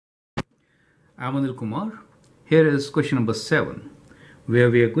I'm Anil Kumar. Here is question number 7,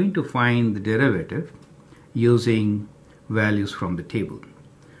 where we are going to find the derivative using values from the table.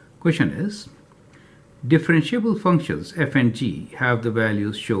 Question is, differentiable functions f and g have the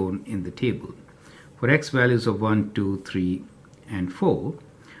values shown in the table. For x values of 1, 2, 3, and 4,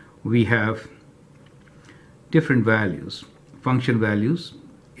 we have different values. Function values,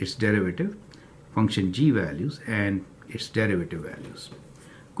 its derivative, function g values, and its derivative values.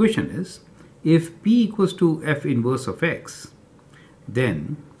 Question is, if p equals to f inverse of x,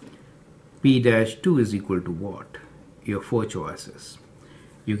 then p dash 2 is equal to what? Your 4 choices.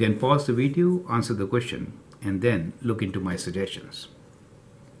 You can pause the video, answer the question, and then look into my suggestions.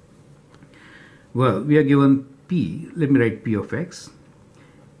 Well, we are given p, let me write p of x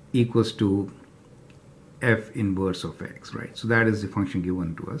equals to f inverse of x, right? So that is the function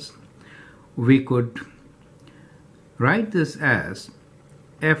given to us. We could write this as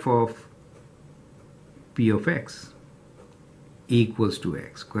f of p of x equals to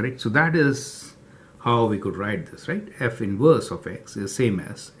x, correct? So that is how we could write this, right? F inverse of x is same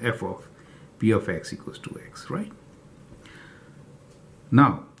as f of p of x equals to x, right?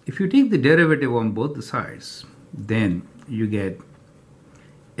 Now, if you take the derivative on both the sides, then you get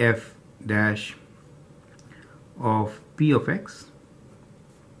f dash of p of x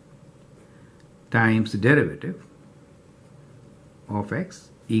times the derivative of x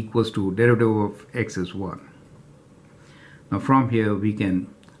equals to derivative of x is 1. Now from here we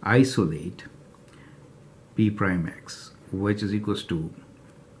can isolate p prime x, which is equals to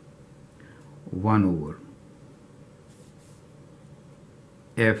 1 over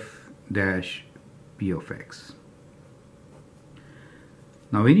f dash p of x.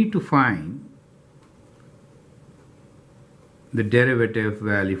 Now we need to find the derivative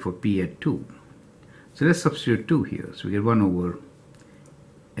value for p at 2. So let's substitute 2 here. So we get 1 over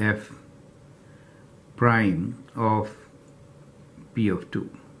f prime of p of 2.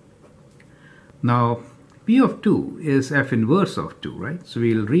 Now p of 2 is f inverse of 2, right? So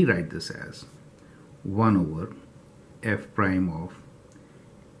we'll rewrite this as 1 over f prime of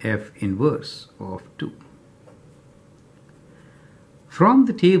f inverse of 2. From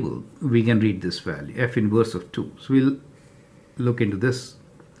the table we can read this value, f inverse of 2. So we'll look into this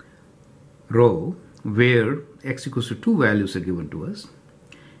row where x equals to 2 values are given to us.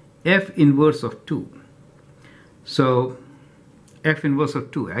 F inverse of 2. So f inverse of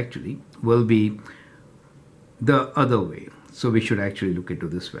 2 actually will be the other way. So we should actually look into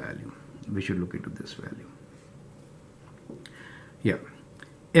this value. We should look into this value. Yeah.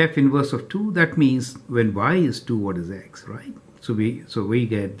 F inverse of 2, that means when y is 2, what is x, right? So we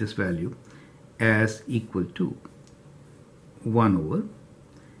get this value as equal to 1 over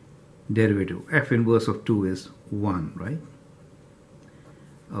derivative. F inverse of 2 is 1, right?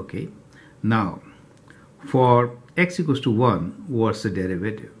 Okay. Now, for x equals to 1, what's the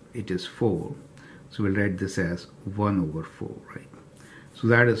derivative? It is 4. So we'll write this as 1 over 4, right? So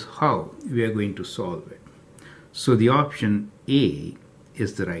that is how we are going to solve it. So the option A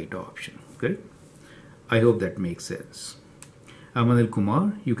is the right option, okay? I hope that makes sense. I'm Anil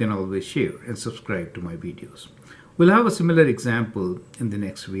Kumar. You can always share and subscribe to my videos. We'll have a similar example in the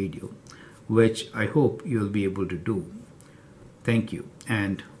next video, which I hope you'll be able to do. Thank you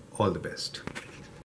and all the best.